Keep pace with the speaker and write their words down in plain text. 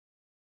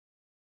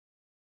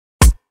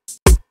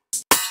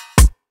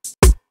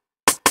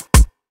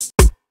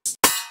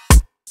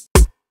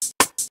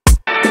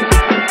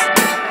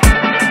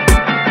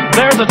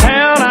a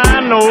town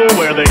I know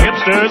where the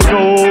hipsters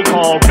go,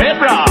 called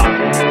Bedrock.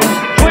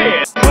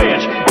 Twitch,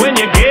 twitch, when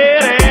you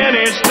get an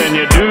itch, then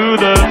you do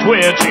the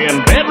twitch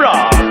in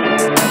Bedrock.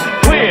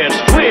 Twitch,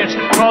 twitch,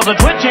 cause the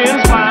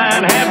twitching's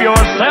fine, have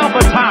yourself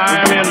a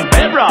time in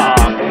Bedrock.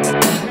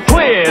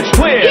 Twitch,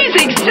 twitch. He's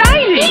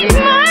exciting. He's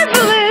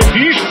marvelous.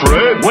 He's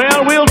Fred.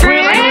 Well, we'll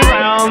twist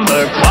around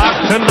the clock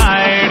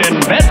tonight in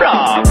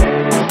Bedrock.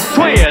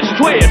 Twitch,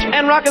 twitch,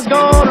 and rock is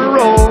gonna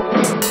roll,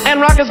 and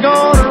rock is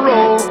gonna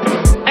roll,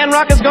 and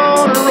rock is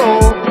gonna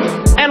roll,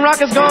 and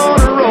rock is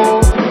gonna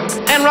roll,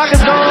 and rock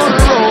is gonna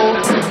roll,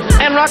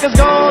 and rock is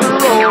gonna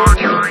roll.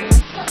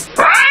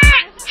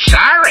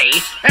 Sorry.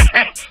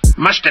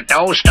 Must have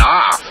dozed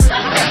off.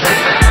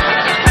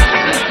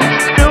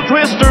 We'll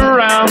twist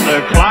around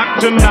the clock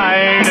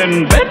tonight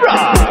in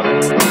Bedrock.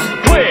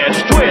 Twitch,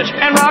 twitch,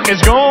 and rock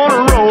is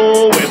gonna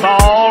roll with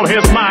all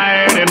his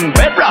might in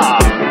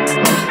Bedrock.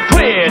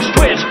 Twitch,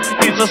 twitch,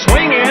 it's a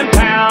swinging